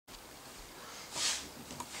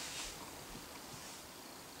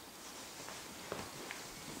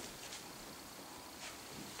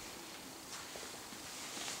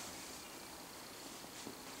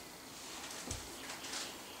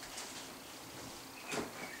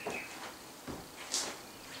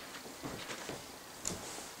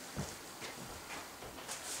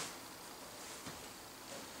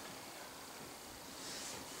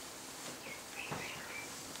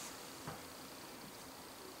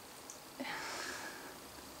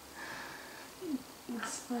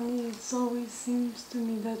funny, it always seems to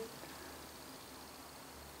me that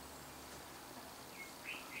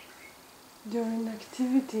during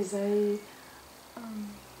activities I'm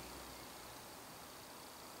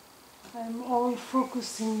all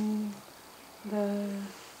focusing the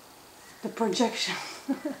projection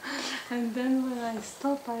and then when I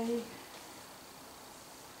stop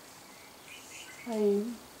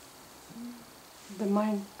the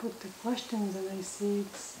mind put the questions and I see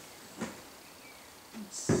it's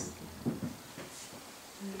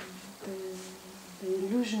the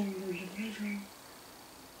illusion, the delusion,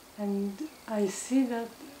 and I see that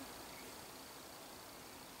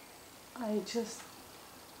I just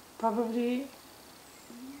probably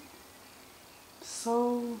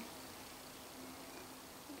so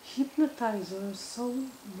hypnotized or so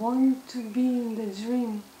want to be in the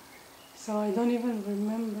dream, so I don't even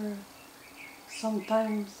remember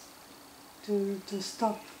sometimes to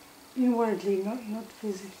stop inwardly, not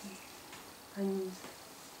physically. And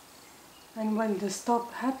when the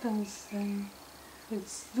stop happens, then it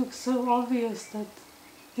looks so obvious that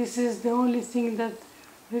this is the only thing that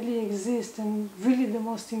really exists and really the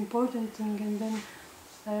most important thing.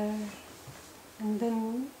 And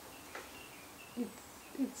then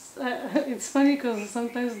it's funny because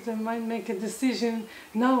sometimes the mind make a decision.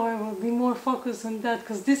 Now I will be more focused on that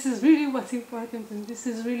because this is really what's important and this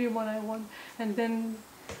is really what I want. And then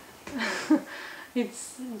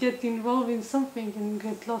it's get involved in something and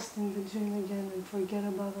get lost in the dream again and forget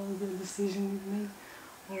about all the decisions made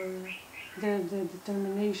or the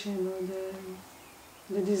determination or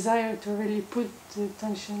the desire to really put the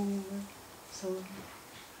attention in there. So.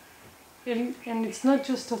 And it's not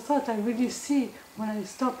just a thought, I really see, when I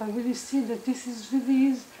stop, I really see that this really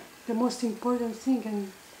is the most important thing,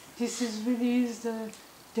 and this really is the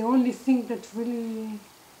only thing that really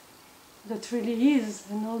is,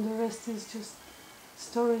 and all the rest is just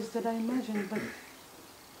stories that I imagine. But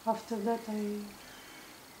after that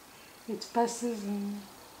it passes, and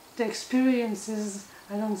the experience is,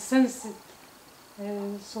 I don't sense it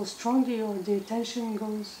so strongly, or the attention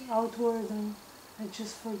goes outward, and I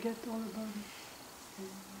just forget all about it.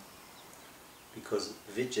 Because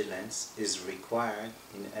vigilance is required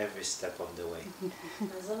in every step of the way.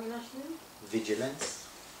 Vigilance,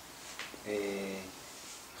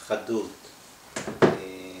 חדות,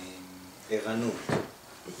 ערנות.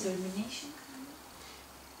 Determination?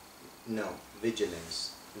 No,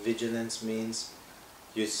 vigilance. Vigilance means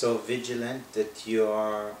you're so vigilant that you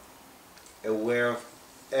are aware of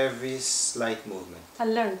every slight movement.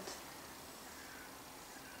 Alert.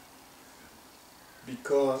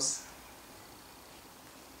 Because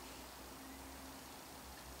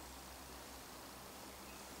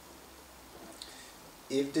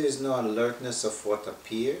if there is no alertness of what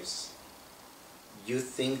appears, you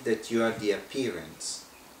think that you are the appearance,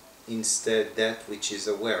 instead that which is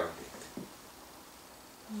aware of it.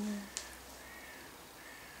 Mm.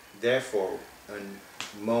 Therefore,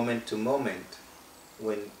 moment to moment,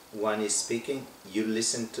 when one is speaking, you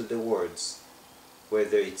listen to the words,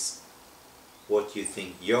 whether it's what you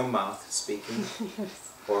think your mouth speaking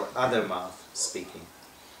or other mouth speaking.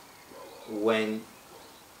 When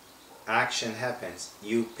action happens,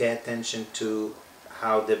 you pay attention to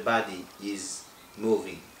how the body is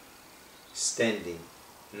moving, standing,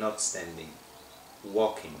 not standing,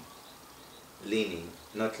 walking, leaning,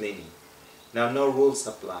 not leaning. Now no rules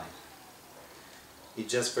apply. It's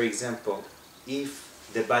just, for example, if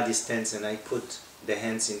the body stands and I put the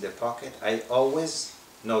hands in the pocket, I always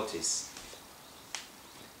notice.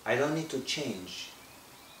 I don't need to change.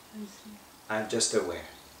 I'm just aware.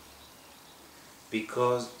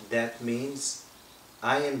 Because that means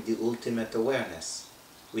I am the ultimate awareness,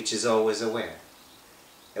 which is always aware.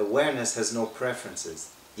 Awareness has no preferences.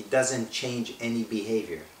 It doesn't change any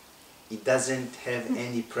behavior. It doesn't have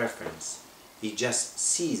any preference. It just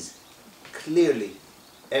sees clearly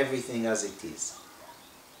everything as it is.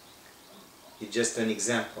 It's just an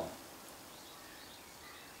example.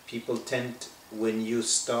 People tend, when you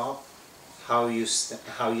stop, how you sit.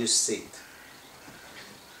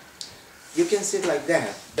 You can sit like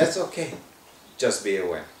that, that's okay, just be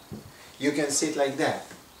aware. You can sit like that,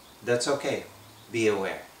 that's okay, be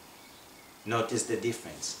aware. Notice the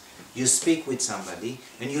difference. You speak with somebody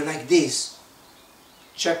and you're like this,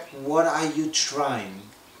 check what are you trying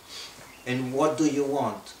and what do you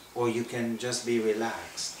want, or you can just be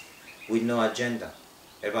relaxed with no agenda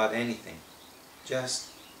about anything. Just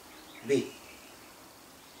be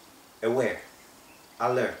aware,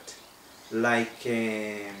 alert, like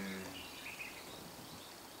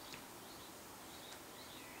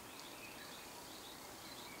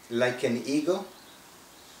an eagle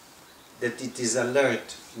that it is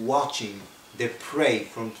alert, watching the prey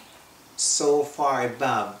from so far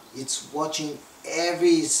above. It's watching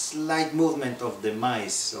every slight movement of the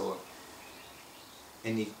mice,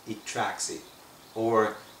 and it tracks it.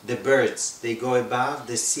 Or the birds, they go above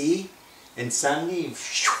the sea and suddenly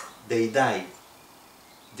they dive.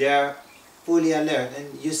 They are fully alert, and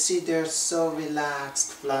you see they're so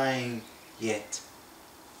relaxed flying, yet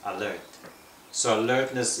alert. So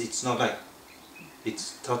alertness, it's not like,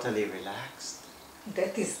 it's totally relaxed.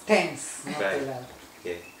 That is tense, not Right. alert.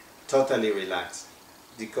 Yeah, totally relaxed.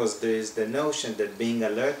 Because there is the notion that being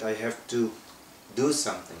alert, I have to do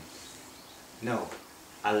something. No,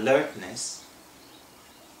 alertness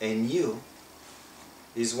and you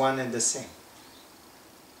is one and the same.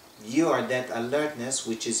 You are that alertness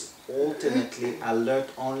which is alternately alert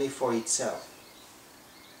only for itself.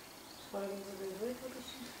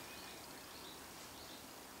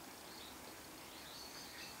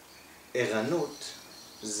 ערנות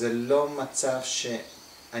זה לא מצב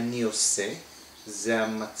שאני עושה, זה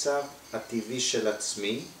המצב הטבעי של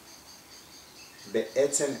עצמי,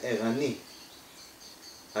 בעצם ערני.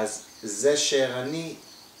 אז זה שערני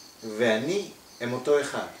ואני הם אותו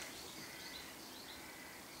אחד.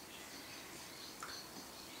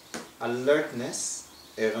 alertness,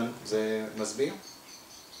 ערן, זה מסביר?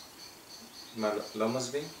 מה, לא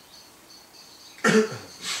מסביר?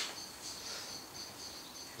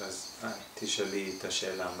 אז תשאלי את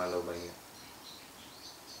השאלה מה לא בעיר.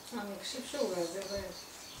 אני חושב שאולי זה בעיר.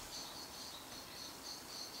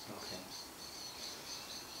 אוקיי.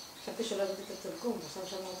 חשבתי שלא הבאתי את התרגום, עכשיו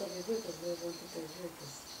שאמרת בעברית, אז לא הבנתי את העברית,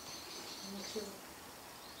 אז אני חושב.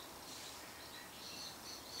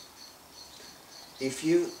 If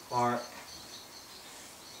you are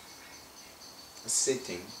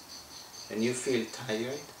sitting and you feel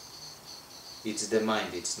tired, it's the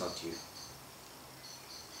mind, it's not you.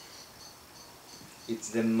 It's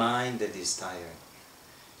the mind that is tired.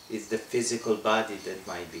 It's the physical body that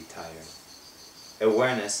might be tired.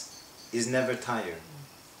 Awareness is never tired.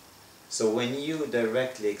 So when you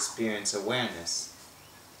directly experience awareness,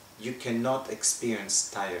 you cannot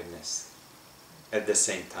experience tiredness at the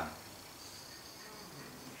same time.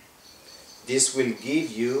 This will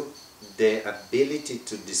give you the ability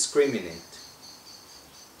to discriminate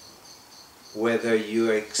whether you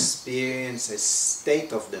experience a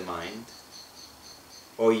state of the mind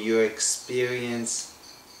or you experience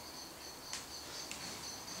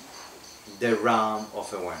the realm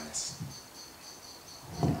of awareness.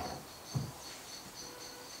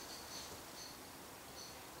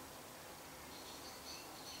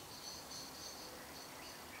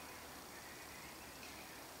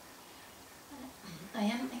 I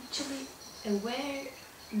am actually aware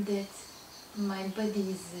that my body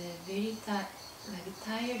is very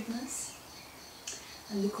tiredness,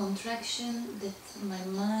 and the contraction that my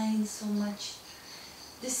mind so much.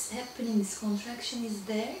 This happening, this contraction is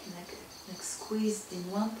there, like squeezed in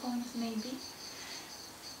one point maybe.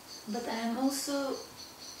 But I am also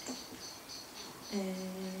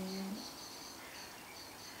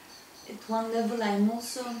at one level. I am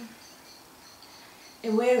also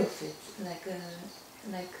aware of it, like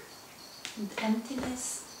the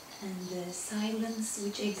emptiness and the silence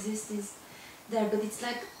which exists is there, but it's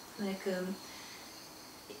like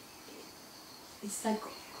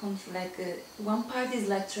one part is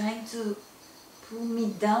like trying to pull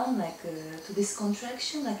me down, to this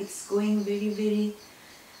contraction, like it's going very, very,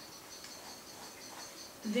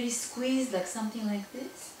 very squeezed, like something like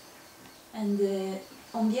this. And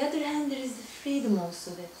on the other hand, there is the freedom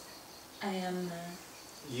also that I am.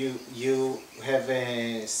 You have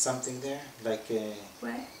something there, like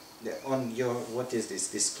Where? on your, what is this?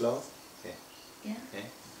 This cloth? Yeah. Yeah. Yeah.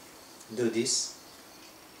 Do this.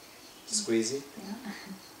 Squeeze it.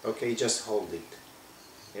 Yeah. Okay, just hold it.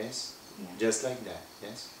 Yes. Yeah. Just like that.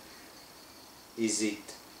 Yes. Is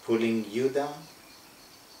it pulling you down?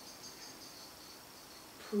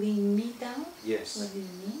 Pulling me down? Yes. What do you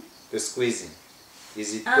mean? The squeezing.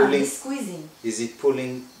 Is it The pulling? squeezing. Is it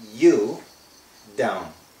pulling you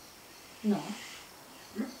down? No.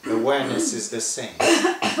 Awareness is the same.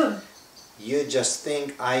 You just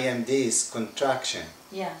think I am this contraction.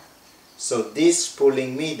 Yeah. So this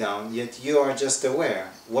pulling me down, yet you are just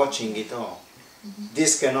aware, watching it all.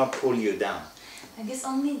 This cannot pull you down. I guess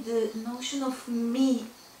only the notion of me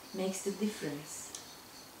makes the difference.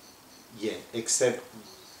 Yeah, except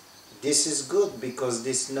this is good because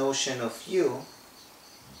this notion of you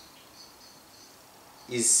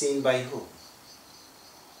is seen by who?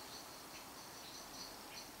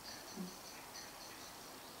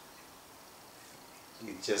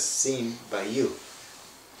 It's just seen by you.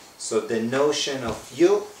 So the notion of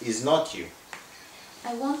you is not you.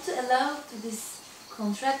 I want to allow to this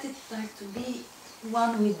contracted part to be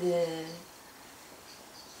one with the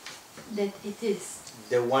that it is.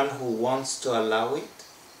 The one who wants to allow it,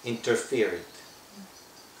 interfere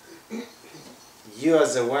it. You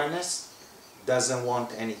as awareness doesn't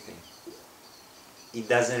want anything. It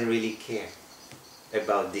doesn't really care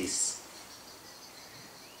about this.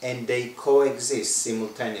 And they coexist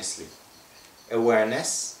simultaneously.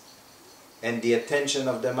 Awareness and the attention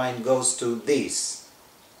of the mind goes to this.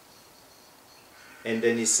 And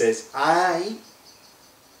then it says, I,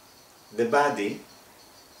 the body,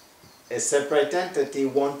 a separate entity,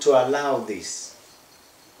 want to allow this.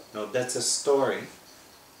 Now that's a story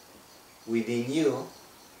within you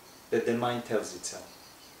that the mind tells itself.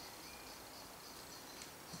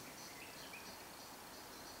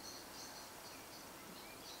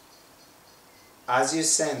 As you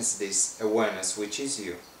sense this awareness, which is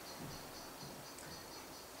you,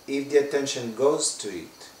 if the attention goes to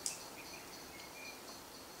it,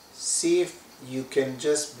 see if you can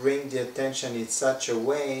just bring the attention in such a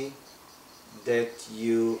way that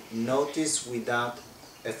you notice without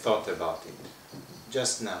a thought about it,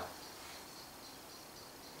 just now.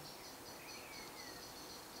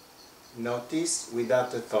 Notice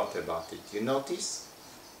without a thought about it. You notice?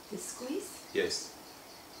 The squeeze? Yes.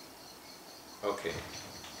 Okay.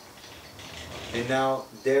 And now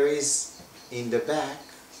there is in the back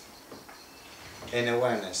an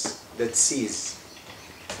awareness that sees.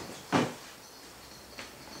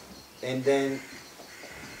 And then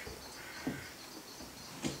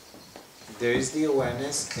there is the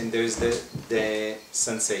awareness and there is the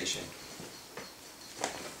sensation.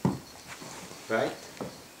 Right?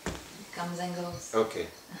 It comes and goes. Okay.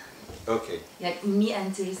 Okay. Like me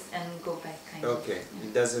enters and go back kind of. Okay. Yeah.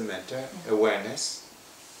 It doesn't matter. Yeah. Awareness,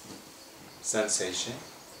 sensation.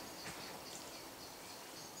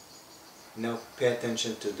 Now pay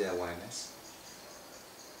attention to the awareness.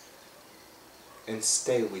 And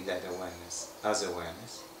stay with that awareness as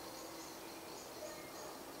awareness.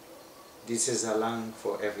 This is allowing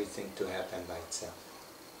for everything to happen by itself.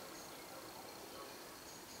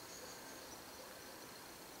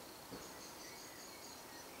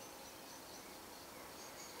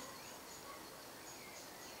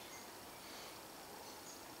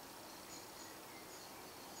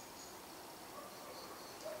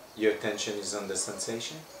 Your attention is on the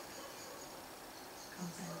sensation?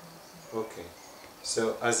 Comes and goes. Okay.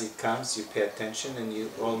 So as it comes, you pay attention and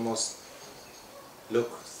you almost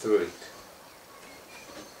look through it.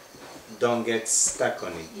 Don't get stuck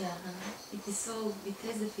on it. Yeah, it is so. It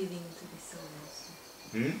has a feeling to be so also.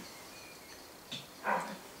 Hmm?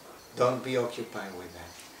 Don't be occupied with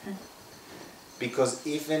that. Because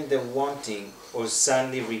even the wanting or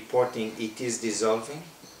suddenly reporting it is dissolving,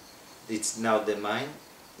 it's now the mind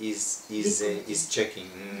is checking.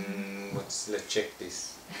 Let's check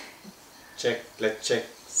this. Let's check.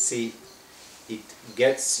 See, it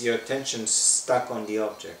gets your attention stuck on the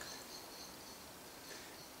object.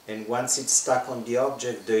 And once it's stuck on the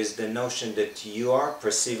object, there is the notion that you are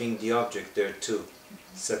perceiving the object there too.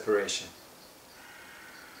 Separation.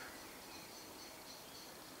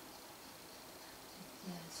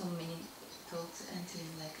 Yeah, so many thoughts entering,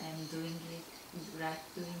 like I'm doing it, right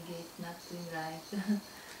doing it, not doing right.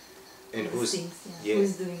 And All who's, these things, yeah.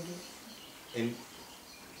 Who's doing it? And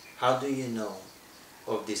how do you know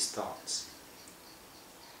of these thoughts?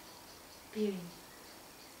 Peering.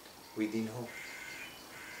 Within who?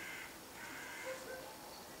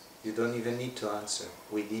 You don't even need to answer.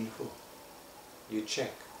 Within who? You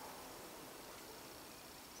check.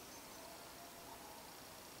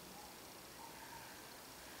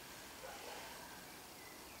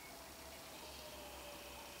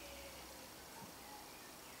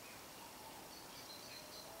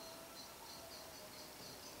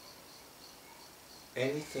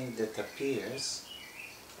 Anything that appears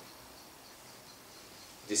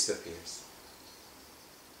disappears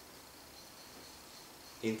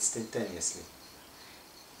instantaneously.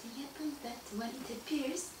 It happens that when it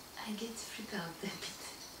appears, I get freaked out a bit,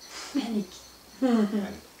 panic,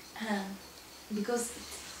 And because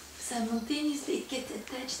simultaneously it gets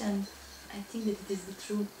attached, and I think that it is the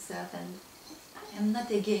true self, and I am not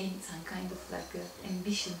again some kind of like a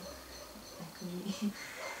ambition, like me.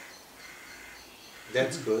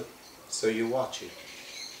 that's good. So you watch it.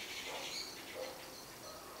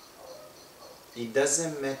 It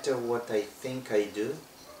doesn't matter what I think I do.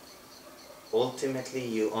 Ultimately,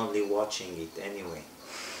 you're only watching it anyway.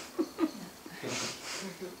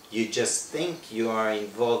 You just think you are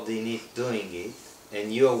involved in it, doing it,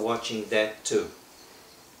 and you're watching that too.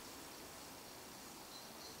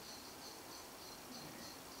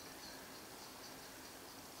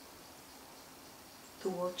 To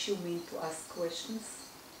watch you mean to ask questions?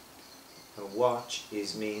 Watch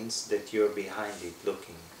means that you're behind it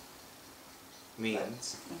looking.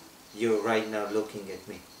 Means you're right now looking at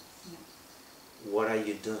me. Yeah. What are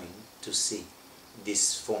you doing to see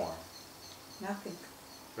this form? Nothing.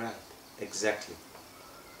 Right, exactly.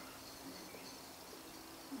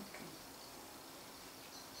 Okay.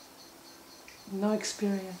 No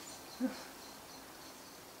experience.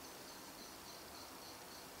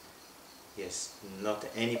 Yes, not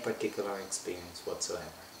any particular experience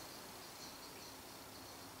whatsoever.